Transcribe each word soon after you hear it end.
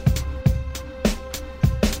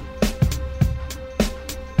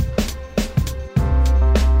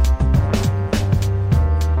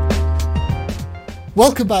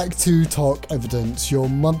Welcome back to Talk Evidence, your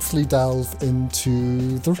monthly delve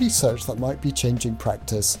into the research that might be changing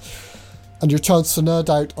practice, and your chance to nerd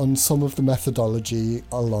out on some of the methodology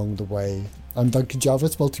along the way. I'm Duncan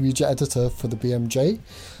Jarvis, Multimedia Editor for the BMJ,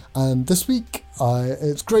 and this week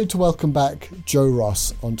it's great to welcome back Joe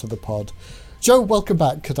Ross onto the pod. Joe, welcome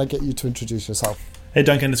back. Could I get you to introduce yourself? Hey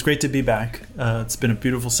Duncan, it's great to be back. It's been a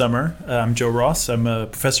beautiful summer. I'm Joe Ross. I'm a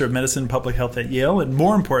professor of medicine and public health at Yale, and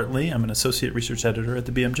more importantly, I'm an associate research editor at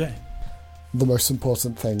the BMJ. The most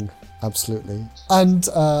important thing, absolutely. And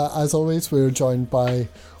as always, we're joined by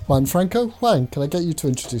Juan Franco. Juan, can I get you to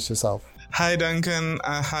introduce yourself? Hi Duncan,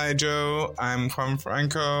 hi Joe. I'm Juan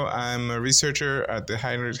Franco. I'm a researcher at the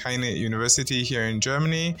Heinrich Heine University here in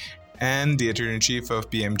Germany and the editor-in-chief of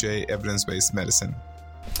BMJ Evidence-Based Medicine.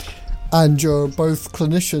 And you're both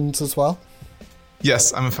clinicians as well?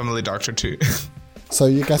 Yes, I'm a family doctor too. So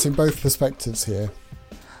you're getting both perspectives here.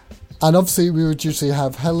 And obviously we would usually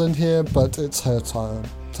have Helen here, but it's her time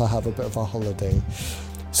to have a bit of a holiday.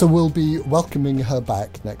 So we'll be welcoming her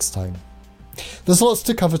back next time. There's lots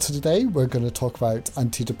to cover today. We're going to talk about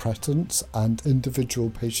antidepressants and individual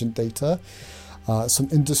patient data, some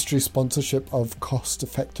industry sponsorship of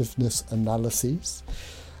cost-effectiveness analyses.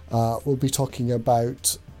 We'll be talking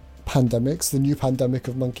about pandemics, the new pandemic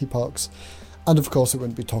of monkeypox, and of course it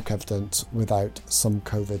wouldn't be Talk Evidence without some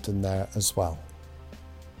COVID in there as well.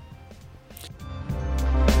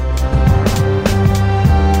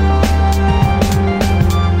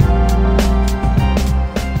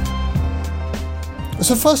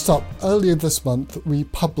 So first up, earlier this month we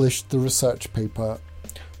published the research paper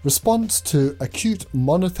Response to Acute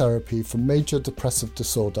Monotherapy for Major Depressive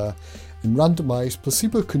Disorder in Randomized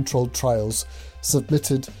Placebo-Controlled Trials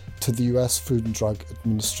submitted to the US Food and Drug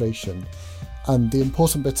Administration. And the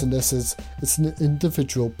important bit in this is it's an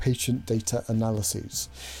individual patient data analysis.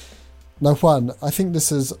 Now Juan, I think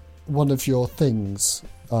this is one of your things,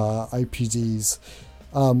 IPDs.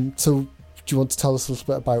 So do you want to tell us a little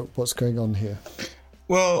bit about what's going on here?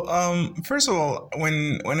 Well, first of all,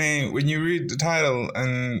 when you read the title,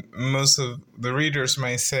 and most of the readers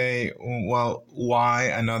might say, well, why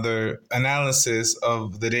another analysis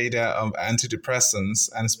of the data of antidepressants?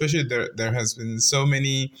 And especially there has been so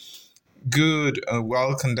many good,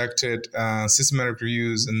 well-conducted systematic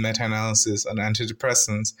reviews and meta-analysis on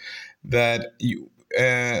antidepressants that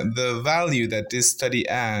the value that this study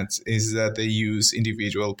adds is that they use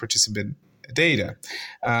individual participant data.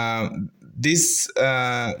 This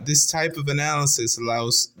type of analysis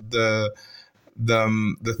allows the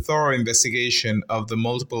thorough investigation of the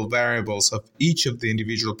multiple variables of each of the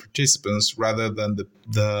individual participants rather than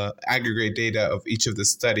the aggregate data of each of the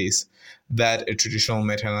studies that a traditional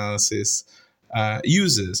meta-analysis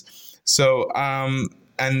uses. So,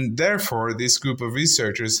 and therefore, this group of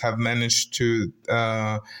researchers have managed to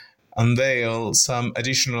unveil some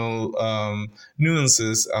additional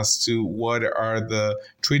nuances as to what are the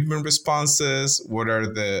treatment responses, what are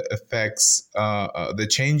the effects, the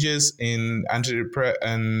changes in and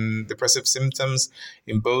depressive symptoms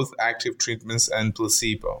in both active treatments and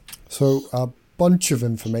placebo. So a bunch of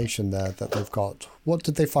information there that they've got. What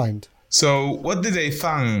did they find? So what did they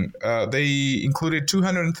find? They included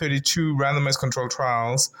 232 randomized controlled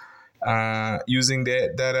trials using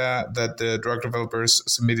the data that the drug developers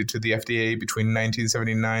submitted to the FDA between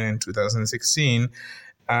 1979 and 2016,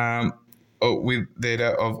 with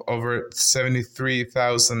data of over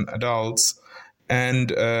 73,000 adults, and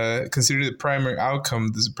considered the primary outcome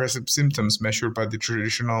the depressive symptoms measured by the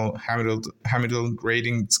traditional Hamilton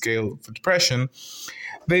rating scale for depression.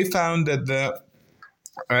 They found that the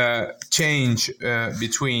change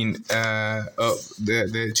between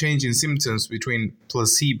the change in symptoms between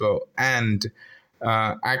placebo and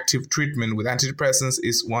active treatment with antidepressants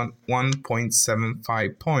is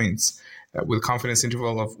 1.75 points, with confidence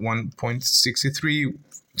interval of 1.63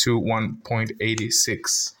 to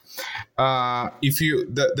 1.86. If you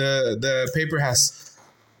the paper has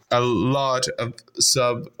a lot of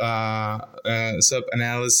sub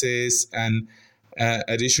analysis and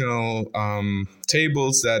additional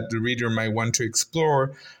tables that the reader might want to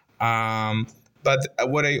explore. But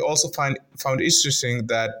what I also found interesting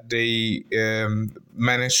that they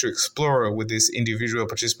managed to explore with this individual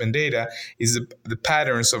participant data is the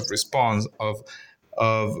patterns of response of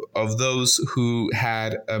those who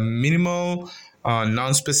had a minimal,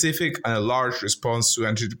 non-specific, and a large response to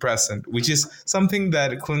antidepressant, which is something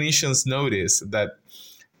that clinicians notice, that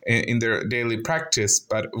in their daily practice.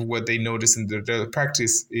 But what they notice in their daily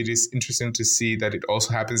practice, it is interesting to see that it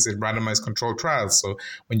also happens in randomized controlled trials. So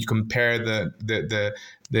when you compare the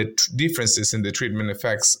differences in the treatment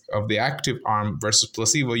effects of the active arm versus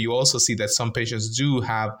placebo, you also see that some patients do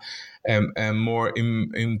have a more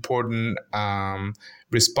important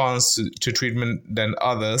response to treatment than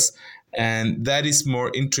others. And that is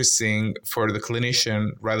more interesting for the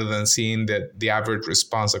clinician rather than seeing the average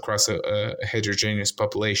response across a heterogeneous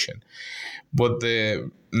population. What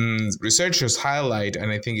the researchers highlight,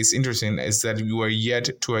 and I think is interesting, is that you are yet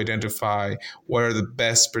to identify what are the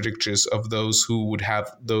best predictors of those who would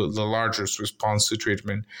have the largest response to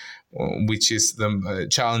treatment, which is the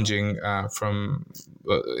challenging in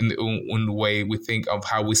the way we think of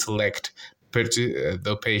how we select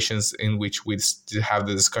the patients in which we have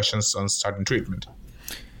the discussions on starting treatment.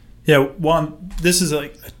 Yeah, Juan, this is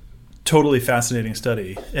a totally fascinating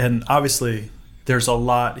study. And obviously, there's a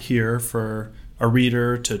lot here for a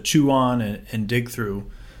reader to chew on and dig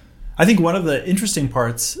through. I think one of the interesting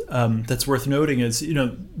parts that's worth noting is,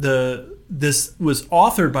 this was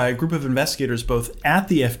authored by a group of investigators both at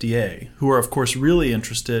the FDA, who are, of course, really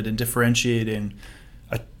interested in differentiating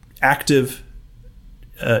active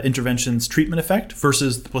interventions treatment effect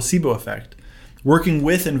versus the placebo effect, working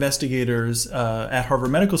with investigators at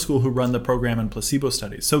Harvard Medical School who run the program and placebo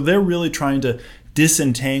studies. So they're really trying to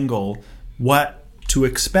disentangle what to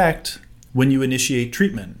expect when you initiate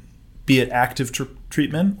treatment, be it active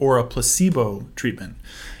treatment or a placebo treatment.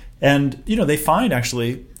 And, they find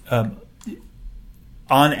actually, on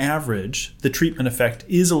average, the treatment effect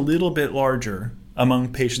is a little bit larger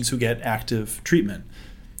among patients who get active treatment.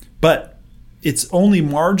 But it's only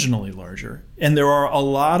marginally larger, and there are a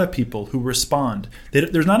lot of people who respond.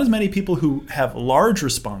 There's not as many people who have large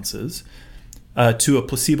responses to a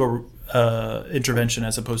placebo intervention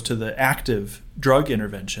as opposed to the active drug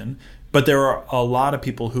intervention, but there are a lot of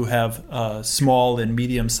people who have small and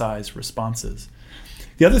medium-sized responses.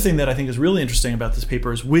 The other thing that I think is really interesting about this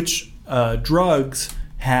paper is which drugs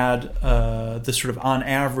had the sort of on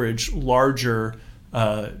average larger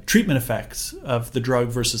treatment effects of the drug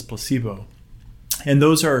versus placebo. And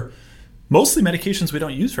those are mostly medications we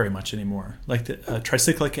don't use very much anymore, like the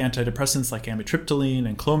tricyclic antidepressants like amitriptyline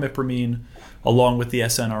and clomipramine, along with the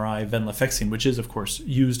SNRI venlafaxine, which is, of course,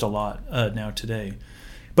 used a lot now today.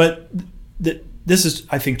 But this is,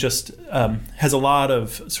 I think, just has a lot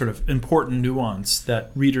of sort of important nuance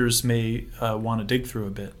that readers may want to dig through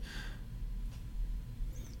a bit.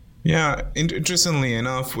 Yeah, interestingly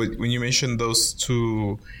enough, when you mentioned those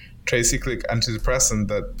two tricyclic antidepressant,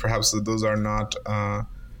 that perhaps those are not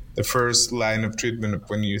the first line of treatment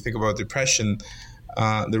when you think about depression.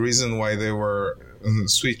 The reason why they were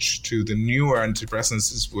switched to the newer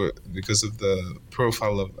antidepressants is because of the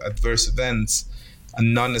profile of adverse events,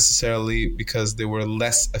 and not necessarily because they were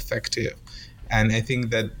less effective. And I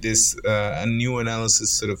think that this a new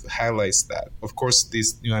analysis sort of highlights that. Of course,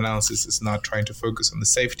 this new analysis is not trying to focus on the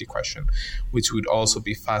safety question, which would also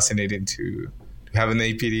be fascinating to have an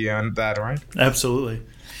APD on that, right? Absolutely.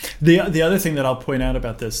 The other thing that I'll point out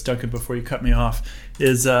about this, Duncan, before you cut me off,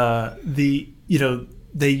 is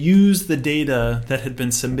they use the data that had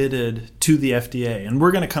been submitted to the FDA, and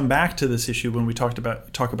we're going to come back to this issue when we talk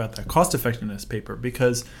about that cost effectiveness paper,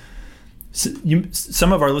 because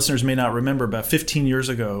some of our listeners may not remember, about 15 years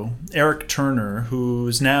ago, Eric Turner, who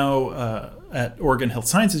is now at Oregon Health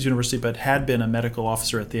Sciences University but had been a medical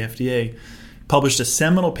officer at the FDA, published a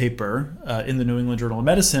seminal paper in the New England Journal of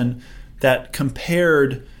Medicine that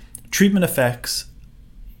compared treatment effects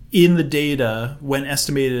in the data when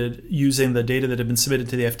estimated using the data that had been submitted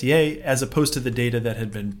to the FDA as opposed to the data that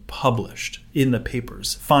had been published in the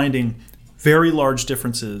papers, finding very large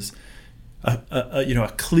differences,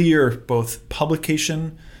 a clear both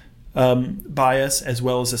publication bias as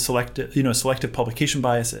well as a selective publication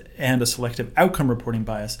bias and a selective outcome reporting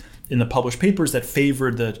bias in the published papers that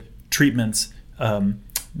favored the treatments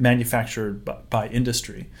manufactured by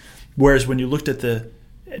industry. Whereas when you looked at the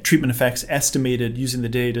treatment effects estimated using the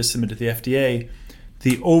data submitted to the FDA,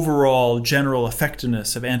 the overall general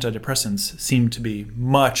effectiveness of antidepressants seemed to be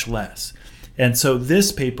much less. And so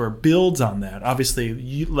this paper builds on that,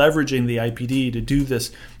 obviously leveraging the IPD to do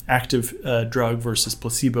this active drug versus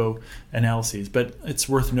placebo analyses. But it's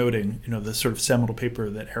worth noting, the sort of seminal paper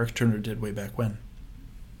that Eric Turner did way back when.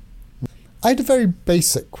 I had a very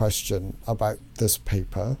basic question about this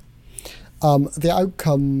paper. The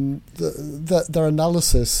outcome, their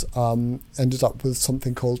analysis ended up with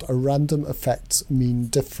something called a random effects mean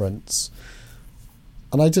difference.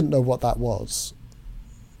 And I didn't know what that was.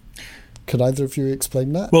 Can either of you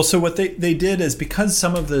explain that? Well, so what they did is, because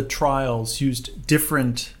some of the trials used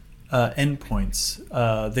different endpoints,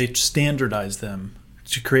 they standardized them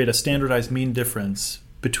to create a standardized mean difference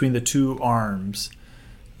between the two arms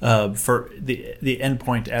for the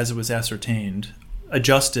endpoint as it was ascertained,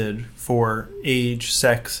 adjusted for age,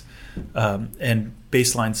 sex, and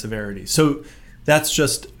baseline severity. So that's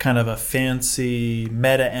just kind of a fancy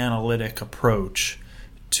meta-analytic approach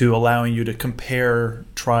to allowing you to compare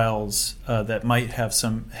trials that might have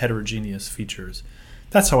some heterogeneous features.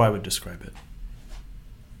 That's how I would describe it.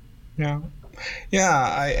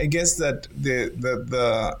 I guess that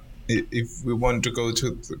the if we want to go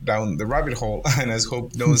down the rabbit hole, and I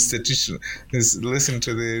hope no statistician is listening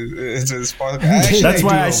to this podcast. That's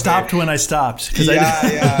why I stopped when I stopped. You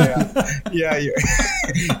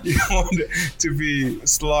want to be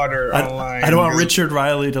slaughtered online. I don't want Richard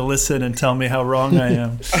Riley to listen and tell me how wrong I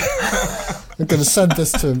am. I'm going to send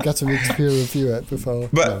this to him, get him to peer review it before.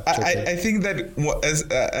 But I think that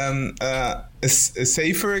a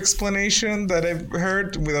safer explanation that I've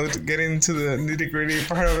heard, without getting into the nitty-gritty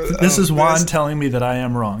part of it. This is Juan telling me that I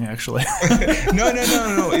am wrong, actually. No.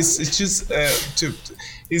 It's just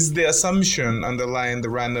is the assumption underlying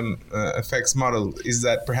the random effects model is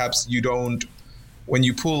that perhaps you don't, when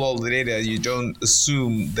you pull all the data, you don't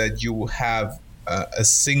assume that you have a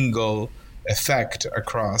single effect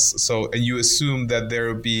across. So you assume that there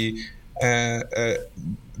will be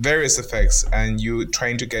various effects, and you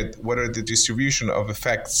trying to get what are the distribution of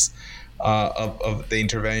effects of the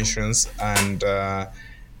interventions, and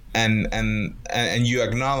you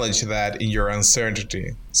acknowledge that in your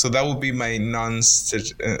uncertainty. So that would be my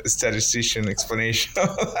non-statistician explanation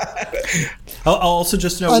of that. I'll also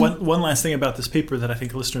just know one last thing about this paper that I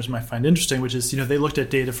think listeners might find interesting, which is, they looked at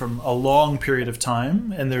data from a long period of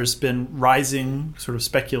time, and there's been rising sort of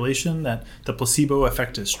speculation that the placebo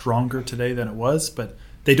effect is stronger today than it was, but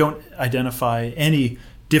they don't identify any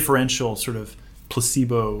differential sort of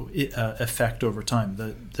placebo effect over time.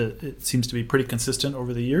 It seems to be pretty consistent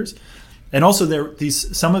over the years. And also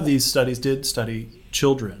some of these studies did study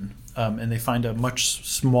children, and they find a much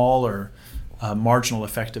smaller marginal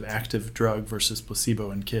effect of active drug versus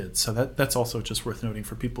placebo in kids. So that's also just worth noting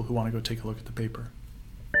for people who want to go take a look at the paper.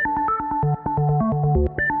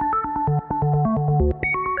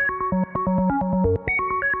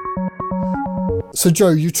 So Joe,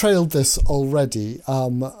 you trailed this already,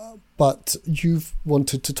 but you've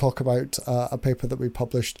wanted to talk about a paper that we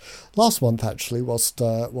published last month, actually, whilst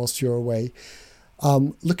you're away,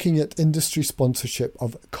 looking at industry sponsorship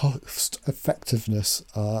of cost effectiveness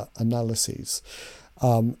analyses.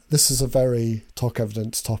 This is a very talk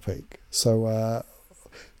evidence topic. So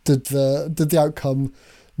did the outcome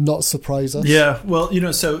not surprise us? Yeah, well,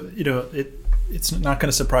 it's not going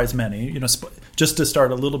to surprise many. Just to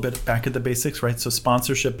start a little bit back at the basics, right? So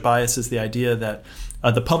sponsorship bias is the idea that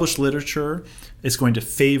the published literature is going to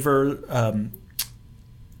favor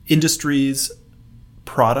industry's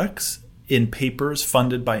products in papers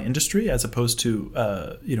funded by industry, as opposed to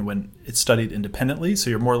when it's studied independently. So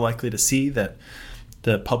you're more likely to see that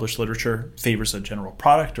the published literature favors a general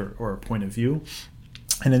product or a point of view.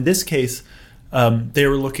 And in this case, they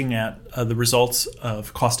were looking at the results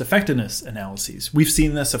of cost-effectiveness analyses. We've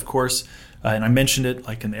seen this, of course, and I mentioned it,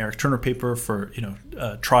 like in the Eric Turner paper, for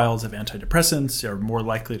trials of antidepressants are more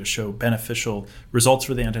likely to show beneficial results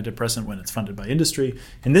for the antidepressant when it's funded by industry.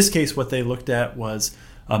 In this case, what they looked at was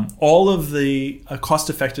all of the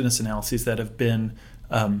cost-effectiveness analyses that have been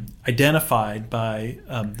identified by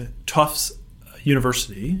the Tufts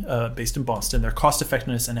University, based in Boston, their cost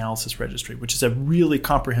effectiveness analysis registry, which is a really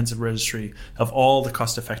comprehensive registry of all the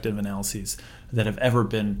cost effective analyses that have ever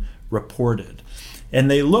been reported. And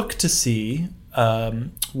they look to see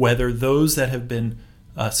whether those that have been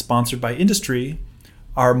sponsored by industry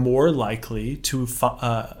are more likely to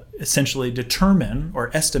essentially determine or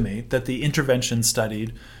estimate that the interventions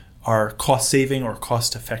studied are cost saving or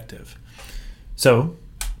cost effective. So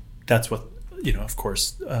that's what of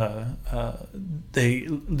course, they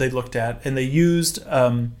looked at, and they used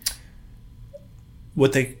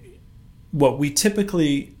what we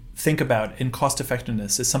typically think about in cost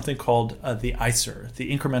effectiveness is something called the ICER,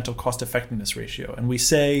 the incremental cost effectiveness ratio. And we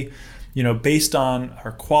say, based on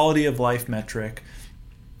our quality of life metric,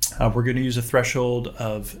 we're going to use a threshold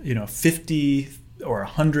of $50,000 or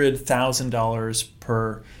 $100,000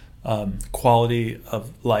 per quality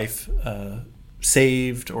of life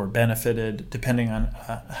saved or benefited, depending on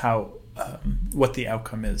what the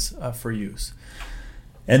outcome is for use.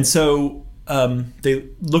 And so they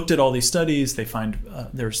looked at all these studies. They find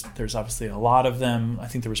there's obviously a lot of them. I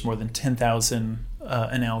think there was more than 10,000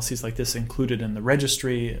 analyses like this included in the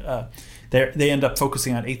registry. They end up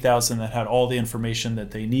focusing on 8,000 that had all the information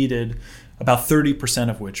that they needed, about 30%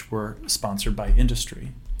 of which were sponsored by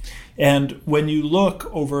industry. And when you look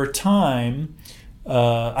over time,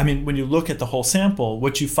 when you look at the whole sample,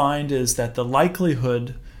 what you find is that the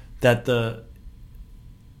likelihood that the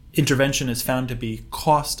intervention is found to be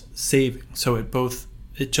cost saving. So it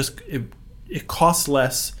costs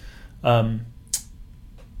less than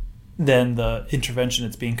the intervention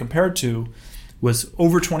it's being compared to, was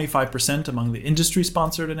over 25% among the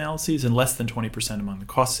industry-sponsored analyses and less than 20% among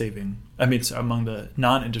the among the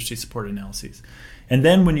non-industry supported analyses. And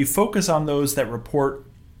then when you focus on those that report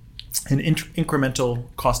an incremental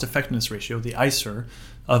cost effectiveness ratio, the ICER,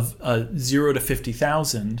 of 0 to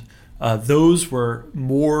 50,000, those were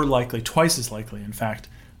more likely, twice as likely, in fact,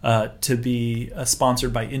 to be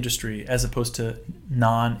sponsored by industry as opposed to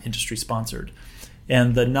non-industry sponsored.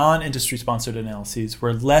 And the non-industry sponsored analyses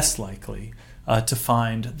were less likely to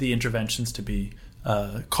find the interventions to be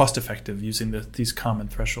cost effective using these common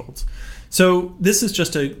thresholds. So this is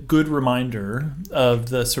just a good reminder of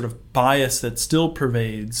the sort of bias that still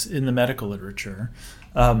pervades in the medical literature.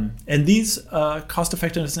 And these cost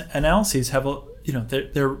effectiveness analyses have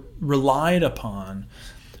they're relied upon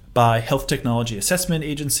by health technology assessment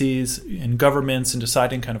agencies and governments in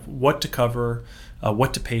deciding kind of what to cover,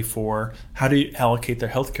 what to pay for, how to allocate their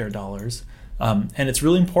healthcare dollars. And it's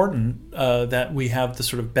really important that we have the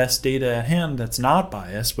sort of best data at hand that's not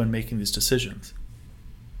biased when making these decisions.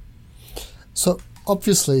 So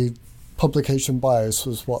obviously, publication bias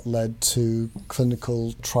was what led to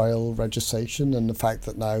clinical trial registration and the fact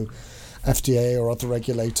that now FDA or other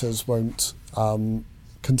regulators won't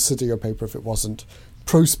consider your paper if it wasn't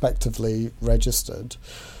prospectively registered.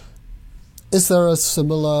 Is there a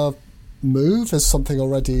similar move? Is something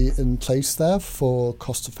already in place there for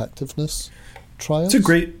cost effectiveness trials? It's a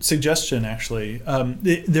great suggestion, actually.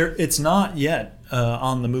 It's not yet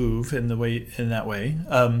on the move in that way,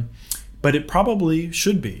 but it probably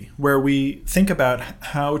should be, where we think about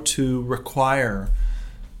how to require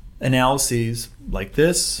analyses like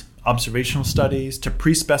this, observational studies, to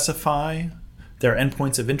pre-specify their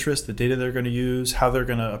endpoints of interest, the data they're going to use, how they're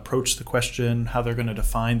going to approach the question, how they're going to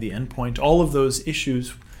define the endpoint. All of those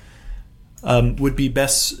issues would be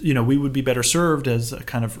best, we would be better served as a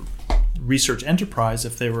kind of research enterprise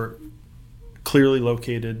if they were clearly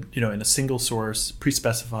located, in a single source,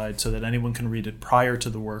 pre-specified, so that anyone can read it prior to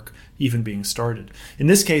the work even being started. In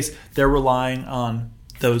this case, they're relying on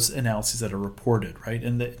those analyses that are reported, right?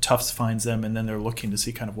 And the Tufts finds them, and then they're looking to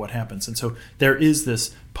see kind of what happens. And so there is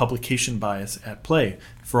this publication bias at play.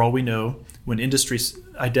 For all we know, when industry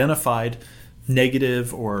identified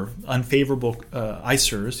negative or unfavorable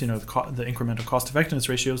ICERs, the incremental cost effectiveness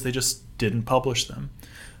ratios, they just didn't publish them.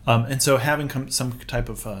 And so having some type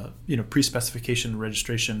of pre-specification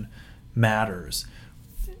registration matters.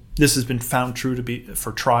 This has been found true to be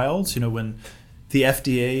for trials. When the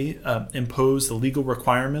FDA imposed the legal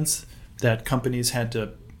requirements that companies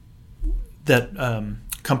of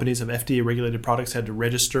FDA regulated products had to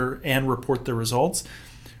register and report their results,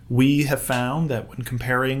 we have found that when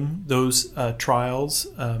comparing those trials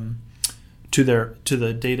to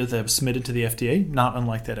the data that have submitted to the FDA, not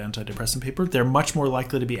unlike that antidepressant paper, they're much more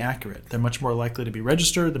likely to be accurate. They're much more likely to be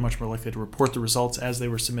registered. They're much more likely to report the results as they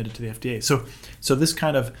were submitted to the FDA. So this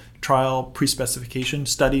kind of trial pre-specification,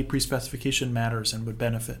 study pre-specification matters and would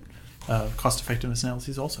benefit cost-effectiveness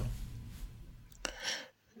analyses also.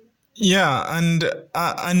 Yeah, and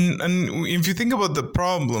if you think about the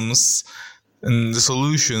problems and the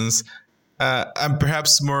solutions, I'm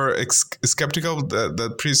perhaps more skeptical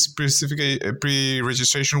that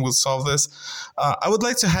pre-registration will solve this. I would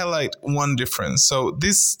like to highlight one difference. So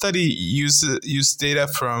this study used data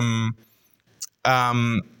from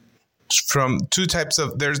two types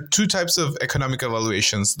of economic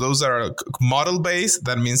evaluations. Those are model based.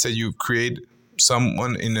 That means that you create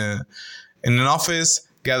someone in an office,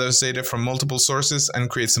 gathers data from multiple sources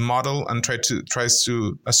and creates a model and tries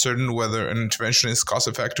to ascertain whether an intervention is cost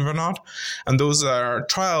effective or not. And those are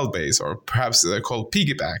trial based, or perhaps they're called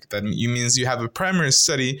piggyback. That means you have a primary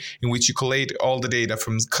study in which you collate all the data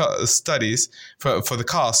from studies for the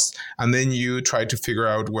cost, and then you try to figure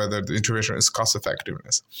out whether the intervention is cost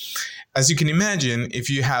effectiveness. As you can imagine,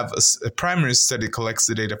 if you have a primary study collects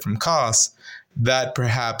the data from costs, that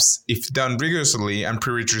perhaps, if done rigorously and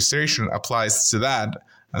pre-registration applies to that,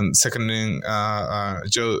 and seconding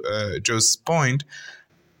Joe's point,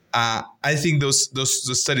 I think those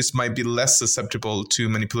studies might be less susceptible to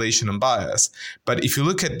manipulation and bias. But if you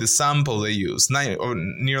look at the sample they use,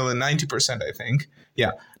 nearly 90%, I think,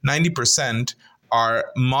 90%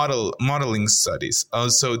 are modeling studies.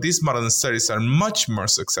 So these modeling studies are much more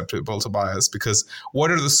susceptible to bias, because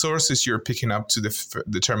what are the sources you're picking up to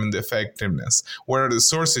determine the effectiveness? What are the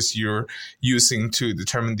sources you're using to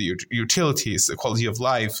determine the utilities, the quality of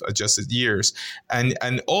life, adjusted years,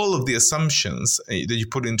 and all of the assumptions that you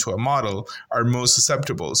put into a model are most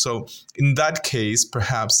susceptible. So in that case,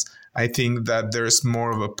 perhaps I think that there's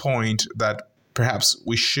more of a point that perhaps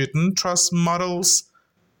we shouldn't trust models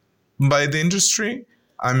by the industry.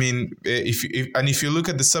 I mean, if you look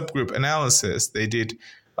at the subgroup analysis they did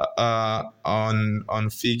on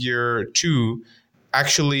figure 2,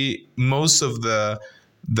 actually most of the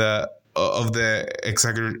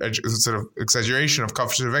exaggeration of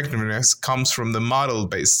cost effectiveness comes from the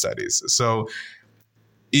model-based studies. So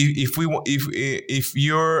if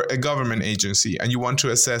you're a government agency and you want to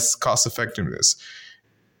assess cost effectiveness,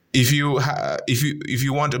 if you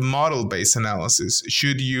want a model-based analysis,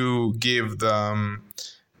 should you give the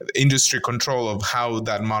industry control of how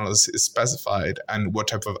that model is specified and what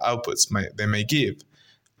type of outputs they may give,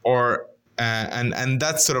 or and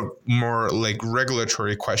that's sort of more like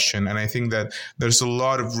regulatory question. And I think that there's a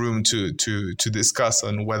lot of room to discuss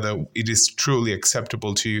on whether it is truly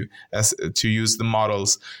acceptable to use the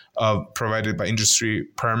models provided by industry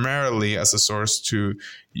primarily as a source for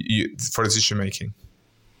decision making.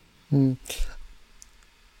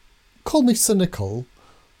 Call me cynical,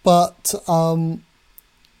 but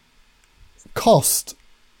cost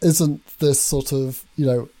isn't this sort of,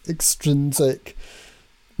 extrinsic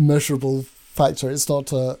measurable factor. It's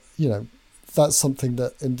not that's something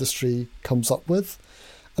that industry comes up with.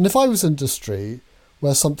 And if I was industry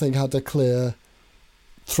where something had a clear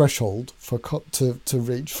threshold to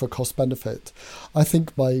reach for cost benefit, I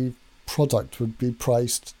think my product would be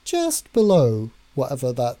priced just below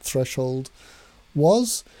whatever that threshold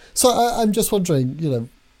was. So I'm just wondering,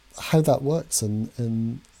 how that works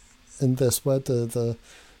in this. Where do the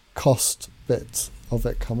cost bits of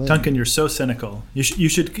it come in? Duncan, you're so cynical. You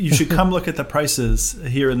should come look at the prices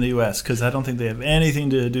here in the U.S., because I don't think they have anything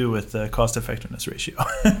to do with the cost effectiveness ratio.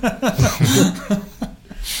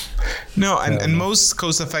 No, and most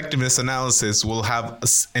cost effectiveness analysis will have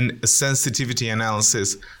a sensitivity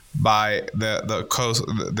analysis by the cost,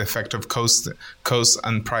 the effect of cost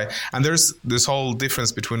and price. And there's this whole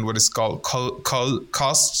difference between what is called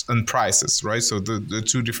costs and prices, right? So the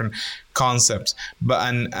two different concepts. But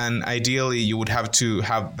and ideally you would have to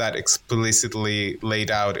have that explicitly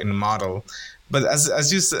laid out in a model. But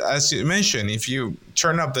as you mentioned, if you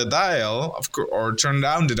turn up the dial, or turn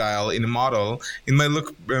down the dial in a model, it might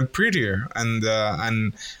look prettier, and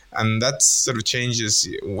that sort of changes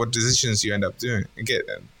what decisions you end up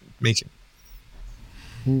making.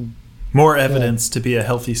 More evidence to be a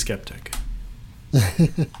healthy skeptic.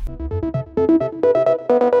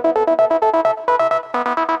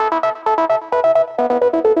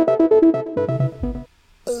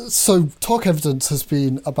 So talk evidence has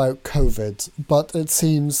been about COVID, but it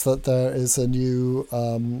seems that there is a new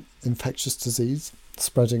infectious disease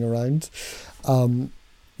spreading around.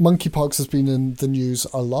 Monkeypox has been in the news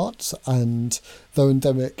a lot, and though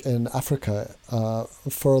endemic in Africa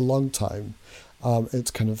for a long time,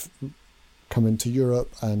 it's kind of come into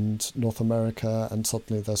Europe and North America, and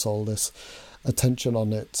suddenly there's all this attention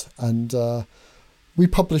on it. And we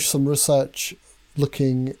published some research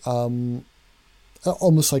looking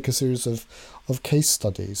almost like a series of case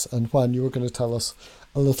studies. And Juan, you were going to tell us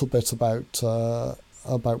a little bit about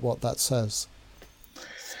what that says.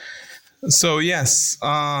 So yes,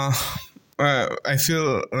 I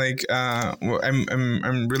feel like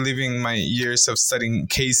I'm reliving my years of studying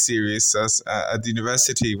case series at the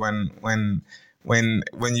university when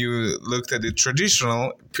you looked at the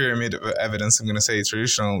traditional pyramid of evidence. I'm going to say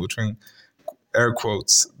traditional between air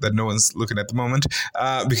quotes that no one's looking at the moment,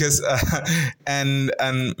 because and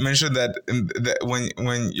mentioned that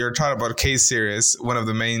when you're talking about case series, one of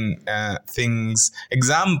the main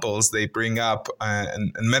examples they bring up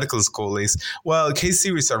in medical school is, well, case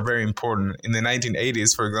series are very important. In the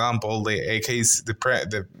 1980s, for example,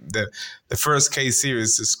 the first case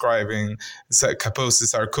series describing Kaposi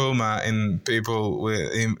sarcoma in people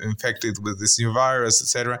infected with this new virus,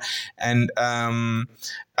 etc. And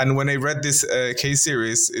And when I read this case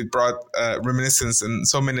series, it brought reminiscence in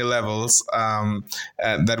so many levels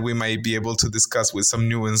that we might be able to discuss with some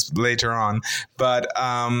nuance later on. But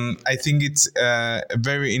I think it's a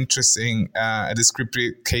very interesting, a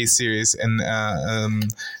descriptive case series in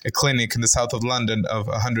a clinic in the south of London of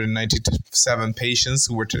 197 patients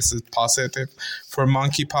who were tested positive for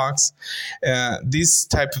monkeypox. These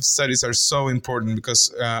type of studies are so important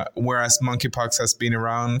because whereas monkeypox has been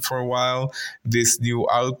around for a while, this new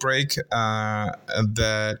outbreak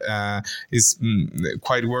that is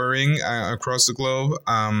quite worrying across the globe.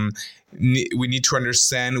 We need to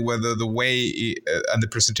understand whether the way and the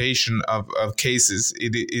presentation of cases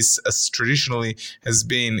it is as traditionally has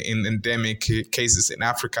been in endemic cases in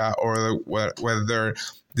Africa, or whether there are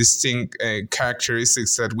distinct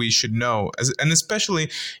characteristics that we should know. And especially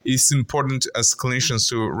it's important as clinicians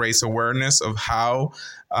to raise awareness of how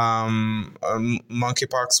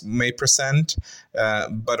monkeypox may present,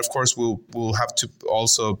 but of course we'll have to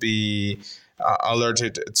also be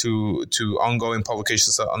alerted to ongoing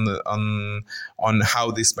publications on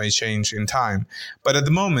how this may change in time. But at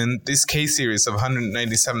the moment, this case series of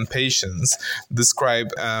 197 patients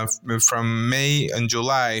describe from May and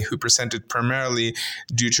July who presented primarily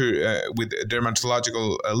due to with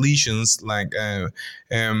dermatological lesions like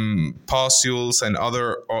pustules and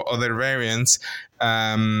other variants.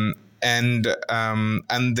 And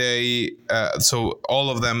they so all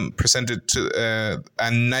of them presented to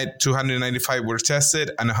and 295 were tested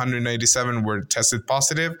and 197 were tested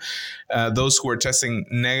positive. Those who were testing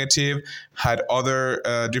negative had other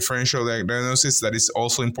differential diagnosis that is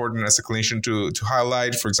also important as a clinician to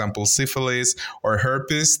highlight. For example, syphilis or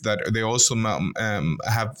herpes, that they also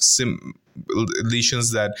have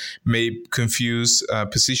lesions that may confuse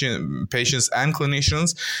patients and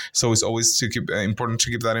clinicians. So it's always important to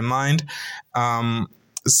keep that in mind.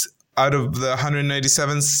 Out of the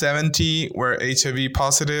 197, 70 were HIV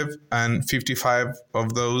positive, and 55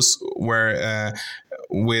 of those were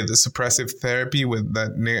with a suppressive therapy with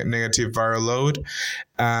that negative viral load.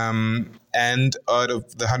 And out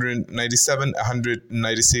of the 197,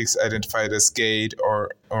 196 identified as gay or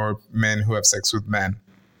men who have sex with men.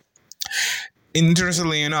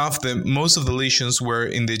 Interestingly enough, most of the lesions were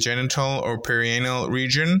in the genital or perianal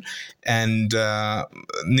region, and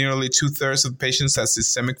nearly 2/3 of patients had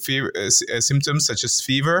systemic symptoms such as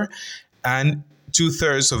fever, and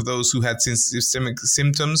 2/3 of those who had systemic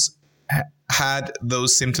symptoms had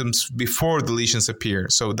those symptoms before the lesions appear.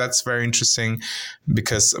 So that's very interesting,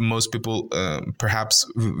 because most people, perhaps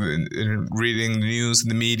reading the news in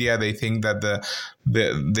the media, they think that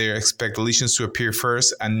they expect the lesions to appear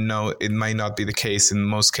first, and no, it might not be the case in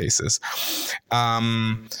most cases.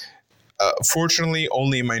 Fortunately,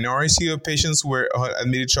 only a minority of patients were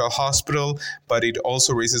admitted to a hospital, but it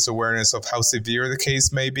also raises awareness of how severe the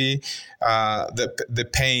case may be. The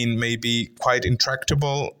pain may be quite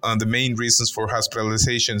intractable. The main reasons for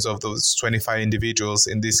hospitalizations of those 25 individuals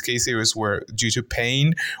in this case series were due to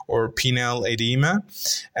pain or penile edema,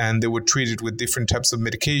 and they were treated with different types of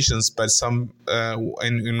medications. But some,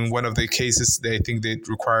 in one of the cases, they think they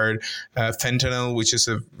required fentanyl, which is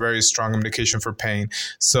a very strong medication for pain.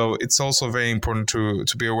 So it's also very important to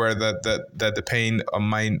be aware that the pain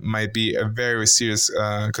might be a very serious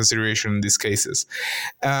consideration in these cases.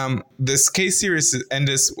 This case series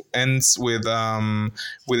ends with a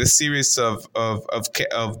series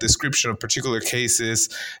of description of particular cases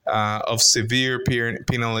of severe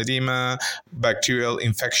penile edema, bacterial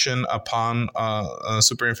infection upon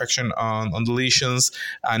superinfection on the lesions,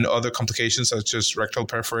 and other complications such as rectal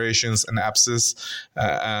perforations and abscess.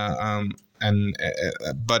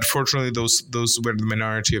 But fortunately, those were the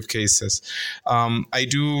minority of cases. I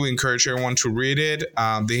do encourage everyone to read it.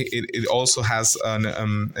 It also has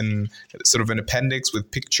an sort of an appendix with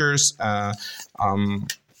pictures. They're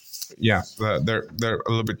a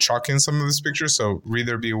little bit shocking, some of these pictures, so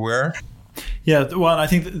reader be aware. Yeah, well, I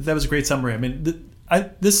think that was a great summary. I mean,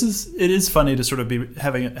 it is funny to sort of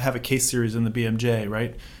have a case series in the BMJ,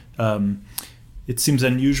 right? It seems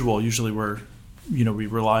unusual. Usually we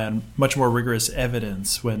rely on much more rigorous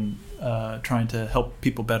evidence when trying to help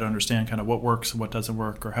people better understand kind of what works and what doesn't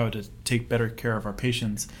work, or how to take better care of our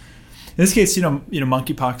patients. In this case,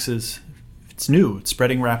 monkeypox it's new, it's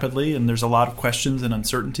spreading rapidly, and there's a lot of questions and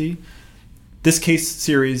uncertainty. This case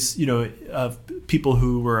series, of people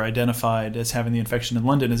who were identified as having the infection in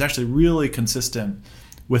London is actually really consistent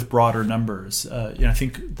with broader numbers. I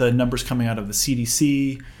think the numbers coming out of the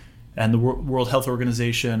CDC and the World Health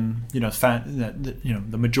Organization,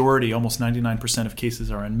 the majority, almost 99% of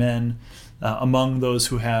cases are in men. Among those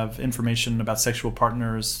who have information about sexual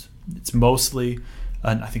partners, it's mostly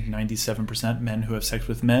I think 97% men who have sex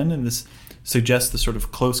with men, and this suggests the sort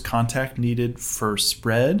of close contact needed for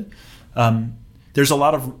spread. There's a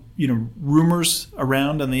lot of rumors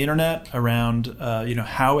around on the internet around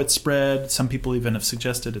how it's spread. Some people even have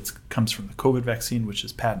suggested it comes from the COVID vaccine, which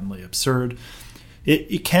is patently absurd.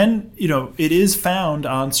 It is found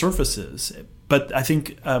on surfaces, but I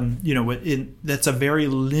think that's a very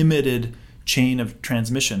limited chain of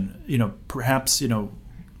transmission. Perhaps when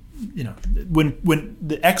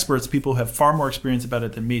the experts, people who have far more experience about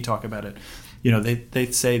it than me, talk about it, they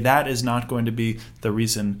say that is not going to be the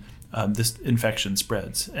reason this infection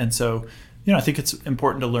spreads. And so, I think it's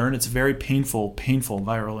important to learn. It's a very painful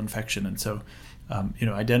viral infection. And so,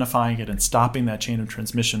 identifying it and stopping that chain of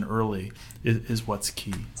transmission early is what's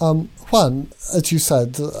key. Juan, as you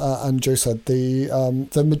said, and Joe said,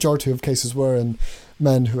 the majority of cases were in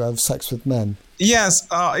men who have sex with men. Yes,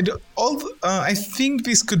 I think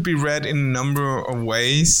this could be read in a number of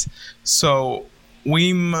ways. So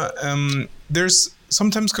there's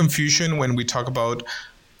sometimes confusion when we talk about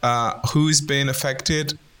who's been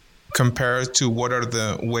affected compared to what are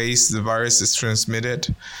the ways the virus is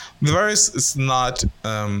transmitted. The virus is not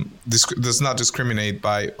does not discriminate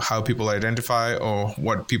by how people identify or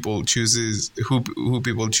what people chooses, who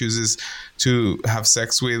people chooses to have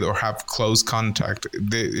sex with or have close contact.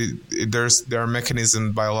 There are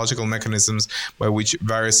biological mechanisms by which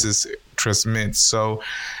viruses transmit. So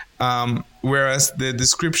whereas the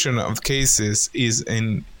description of cases is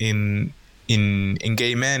in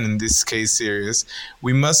gay men in this case series,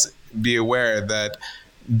 we must be aware that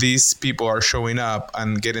these people are showing up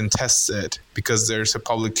and getting tested because there's a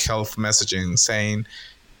public health messaging saying,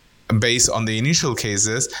 based on the initial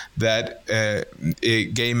cases, that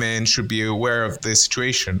gay men should be aware of the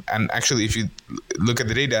situation. And actually, if you look at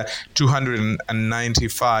the data,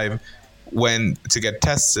 295 went to get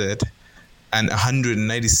tested and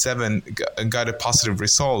 197 got a positive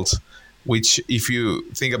result. Which, if you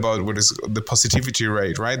think about what is the positivity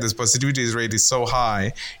rate, right? This positivity rate is so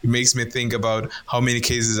high, it makes me think about how many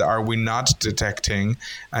cases are we not detecting,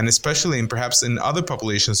 and especially perhaps in other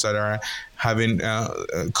populations that are having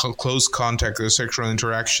close contact or sexual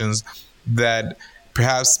interactions, that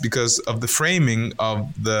perhaps because of the framing of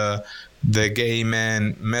the gay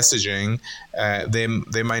man messaging,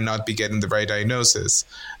 they might not be getting the right diagnosis,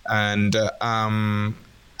 and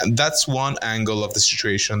that's one angle of the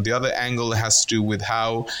situation. The other angle has to do with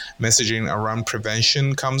how messaging around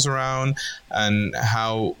prevention comes around and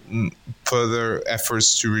how further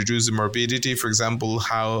efforts to reduce the morbidity, for example,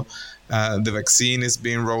 how the vaccine is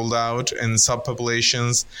being rolled out in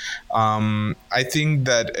subpopulations. I think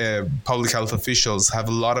that public health officials have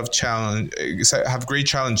a lot of great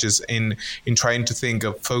challenges in trying to think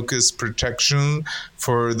of focused protection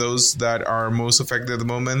for those that are most affected at the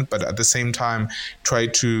moment, but at the same time try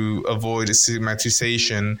to avoid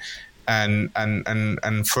stigmatization and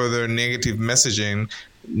further negative messaging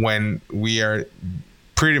when we are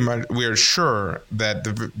sure that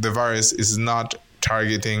the virus is not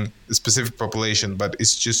targeting a specific population, but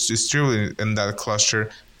it's just distributed in that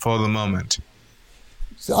cluster for the moment.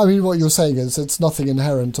 I mean, what you're saying is it's nothing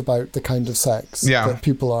inherent about the kind of sex that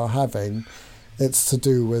people are having. It's to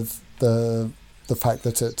do with the fact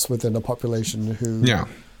that it's within a population who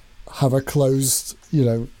have a closed,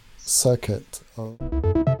 circuit.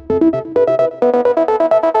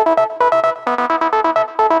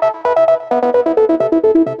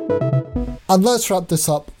 And let's wrap this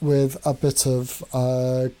up with a bit of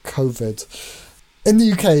COVID. In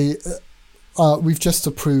the UK, we've just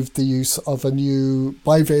approved the use of a new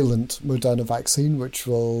bivalent Moderna vaccine, which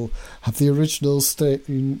will have the original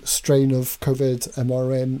strain of COVID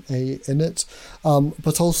mRNA in it,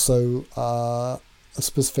 but also a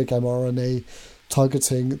specific mRNA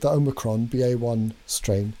targeting the Omicron BA1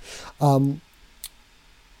 strain.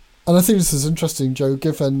 And I think this is interesting, Joe,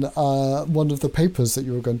 given one of the papers that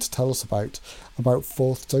you were going to tell us about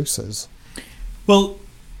fourth doses. Well,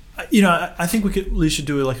 I think we should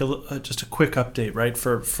do just a quick update, right,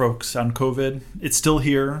 for folks on COVID. It's still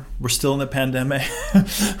here. We're still in the pandemic.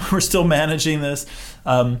 We're still managing this.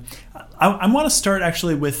 I want to start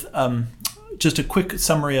actually with just a quick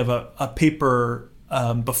summary of a paper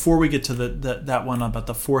before we get to that one about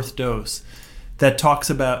the fourth dose.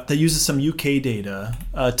 That uses some UK data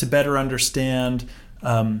to better understand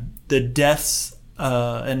the deaths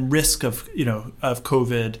and risk of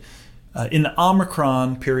COVID in the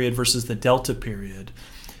Omicron period versus the Delta period.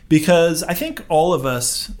 Because I think all of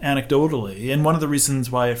us anecdotally, and one of the reasons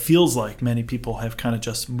why it feels like many people have kind of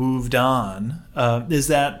just moved on, is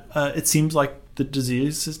that it seems like the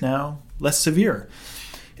disease is now less severe.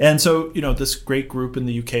 And so, this great group in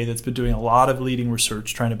the UK that's been doing a lot of leading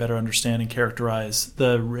research, trying to better understand and characterize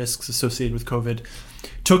the risks associated with COVID,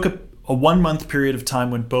 took a 1-month period of time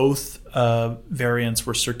when both variants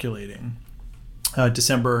were circulating.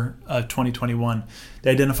 December 2021,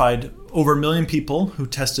 they identified over 1 million people who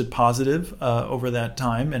tested positive over that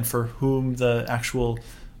time, and for whom the actual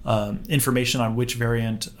information on which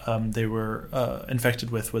variant they were infected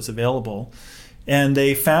with was available. And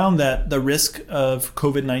they found that the risk of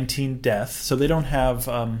COVID-19 death, so they don't have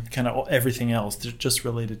kind of everything else, they're just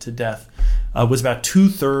related to death, was about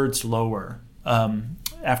 2/3 lower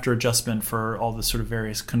after adjustment for all the sort of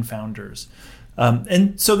various confounders.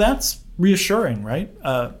 And so that's reassuring, right?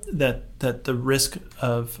 That the risk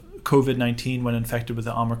of COVID-19 when infected with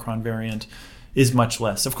the Omicron variant is much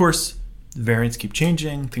less. Of course, the variants keep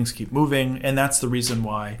changing, things keep moving, and that's the reason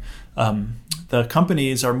why the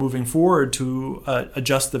companies are moving forward to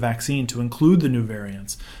adjust the vaccine to include the new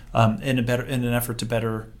variants in an effort to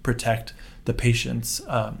better protect the patients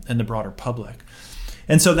and the broader public.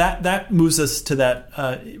 And so that moves us to that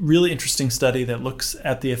really interesting study that looks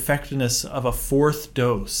at the effectiveness of a 4th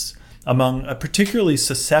dose among a particularly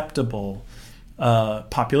susceptible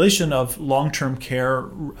population of long-term care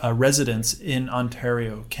residents in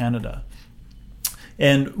Ontario, Canada.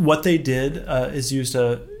 And what they did is used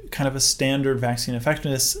a kind of a standard vaccine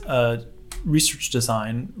effectiveness research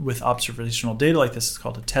design with observational data like this. It's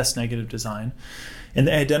called a test-negative design. And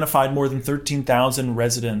they identified more than 13,000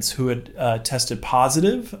 residents who had tested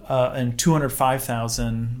positive and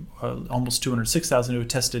 205,000, almost 206,000 who had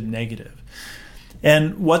tested negative.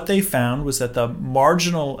 And what they found was that the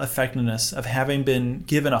marginal effectiveness of having been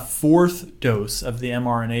given a 4th dose of the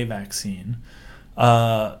mRNA vaccine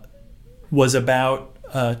was about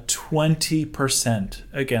 20%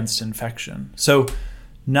 against infection. So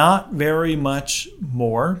not very much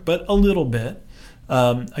more, but a little bit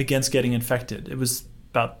against getting infected. It was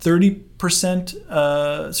about 30%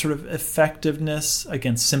 sort of effectiveness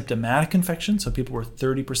against symptomatic infection. So people were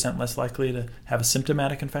 30% less likely to have a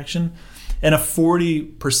symptomatic infection, and a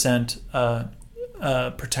 40%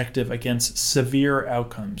 protective against severe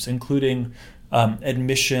outcomes, including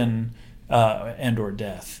admission and or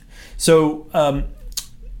death. So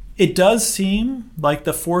it does seem like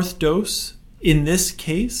the 4th dose in this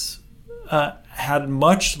case had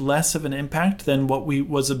much less of an impact than what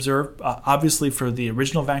was observed, obviously, for the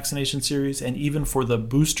original vaccination series and even for the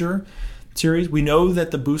booster series. We know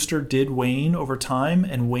that the booster did wane over time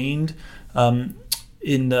and waned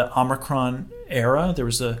in the Omicron era. There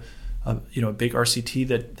was a big RCT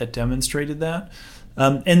that demonstrated that.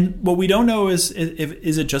 And what we don't know is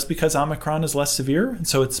it just because Omicron is less severe? And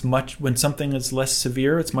so when something is less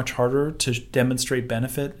severe, it's much harder to demonstrate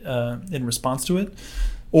benefit in response to it?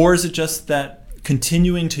 Or is it just that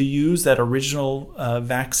continuing to use that original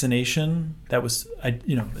vaccination that was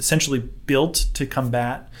essentially built to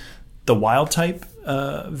combat the wild type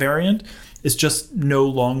variant is just no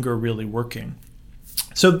longer really working?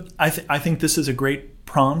 So I think this is a great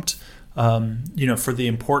prompt for the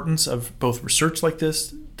importance of both research like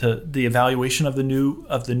this, the evaluation of the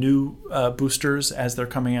new boosters as they're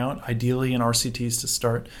coming out, ideally in RCTs to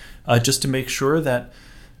start, just to make sure that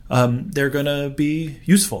they're going to be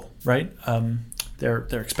useful, right?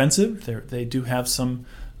 They're expensive. They do have some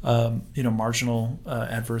marginal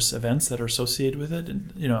adverse events that are associated with it,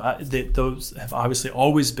 and those have obviously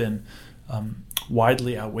always been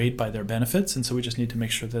widely outweighed by their benefits, and so we just need to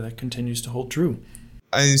make sure that continues to hold true.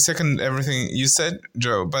 I second everything you said,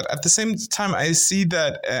 Joe, but at the same time, I see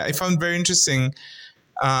that I found very interesting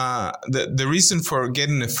the reason for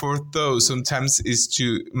getting a 4th dose sometimes is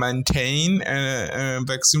to maintain a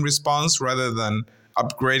vaccine response rather than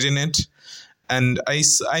upgrading it. And I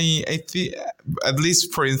think, at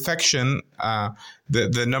least for infection,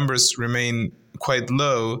 the numbers remain quite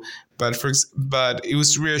low. But it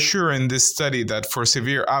was reassuring, this study, that for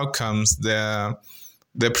severe outcomes, the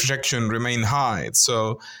projection remained high.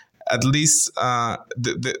 So at least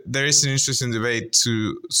there is an interesting debate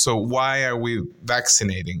so why are we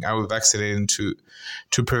vaccinating? Are we vaccinating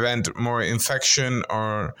to prevent more infection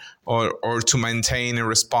or to maintain a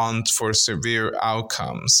response for severe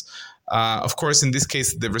outcomes? Of course, in this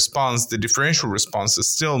case, the differential response is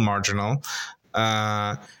still marginal.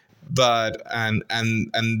 But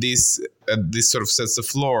this sort of sets the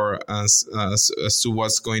floor as to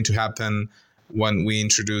what's going to happen when we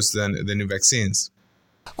introduce the new vaccines.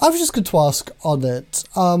 I was just going to ask on it.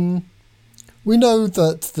 We know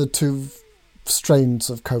that the 2 strains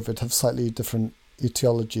of COVID have slightly different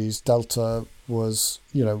etiologies. Delta was,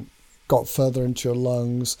 got further into your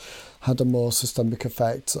lungs, had a more systemic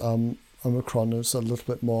effect. Omicron is a little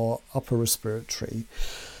bit more upper respiratory.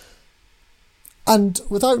 And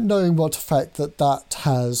without knowing what effect that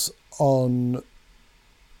has on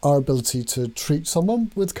our ability to treat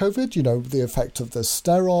someone with COVID, the effect of the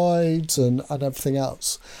steroids and everything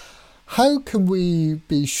else, how can we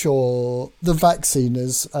be sure the vaccine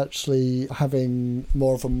is actually having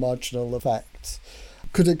more of a marginal effect?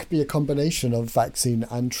 Could it be a combination of vaccine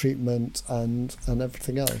and treatment and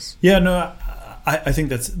everything else? Yeah, no, I think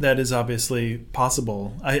that is obviously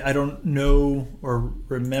possible. I don't know or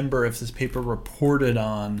remember if this paper reported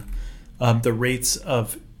on the rates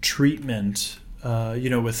of treatment,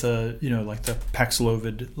 with like the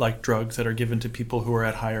Paxlovid-like drugs that are given to people who are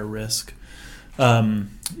at higher risk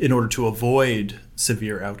in order to avoid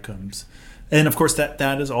severe outcomes. And of course,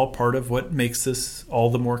 that is all part of what makes this all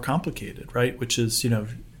the more complicated, right? Which is,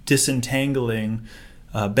 disentangling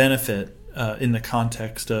benefit in the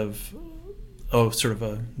context of sort of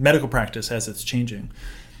a medical practice as it's changing.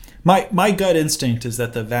 My gut instinct is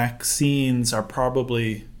that the vaccines are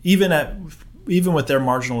probably, even with their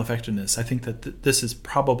marginal effectiveness, I think that this is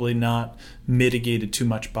probably not mitigated too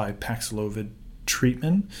much by Paxlovid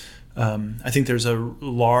treatment. I think there's a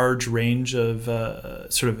large range of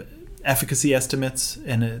sort of efficacy estimates,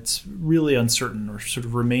 and it's really uncertain, or sort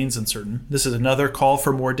of remains uncertain. This is another call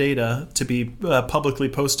for more data to be publicly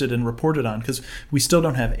posted and reported on, because we still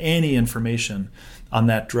don't have any information on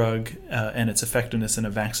that drug and its effectiveness in a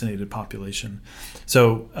vaccinated population.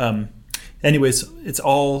 So anyways, it's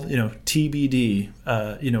all, TBD,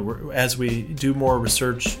 as we do more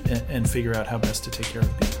research and figure out how best to take care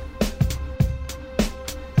of people.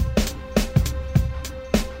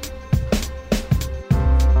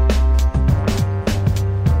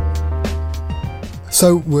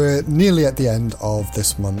 So we're nearly at the end of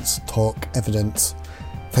this month's Talk Evidence.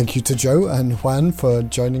 Thank you to Joe and Juan for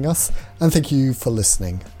joining us, and thank you for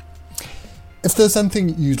listening. If there's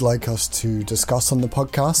anything you'd like us to discuss on the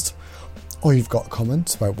podcast, or you've got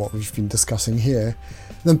comments about what we've been discussing here,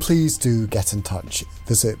 then please do get in touch.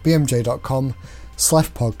 Visit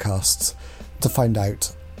bmj.com/podcasts to find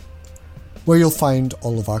out, where you'll find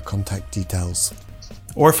all of our contact details.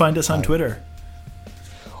 Or find us on Twitter.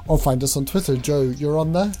 Or find us on Twitter. Joe, you're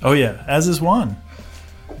on there? Oh yeah, as is Juan.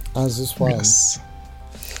 As is Juan. Yes.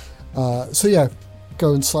 So yeah,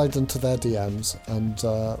 go and slide into their DMs, and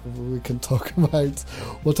we can talk about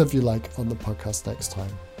whatever you like on the podcast next time.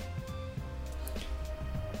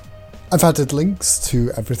 I've added links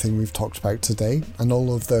to everything we've talked about today, and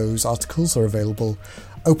all of those articles are available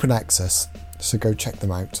open access, so go check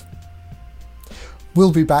them out.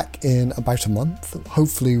 We'll be back in about a month,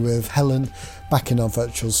 hopefully with Helen back in our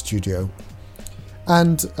virtual studio.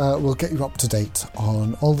 And we'll get you up to date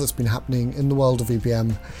on all that's been happening in the world of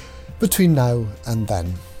EBM between now and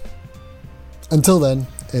then. Until then,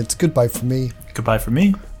 it's goodbye from me. Goodbye from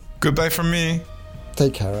me. Goodbye from me.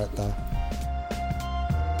 Take care out there.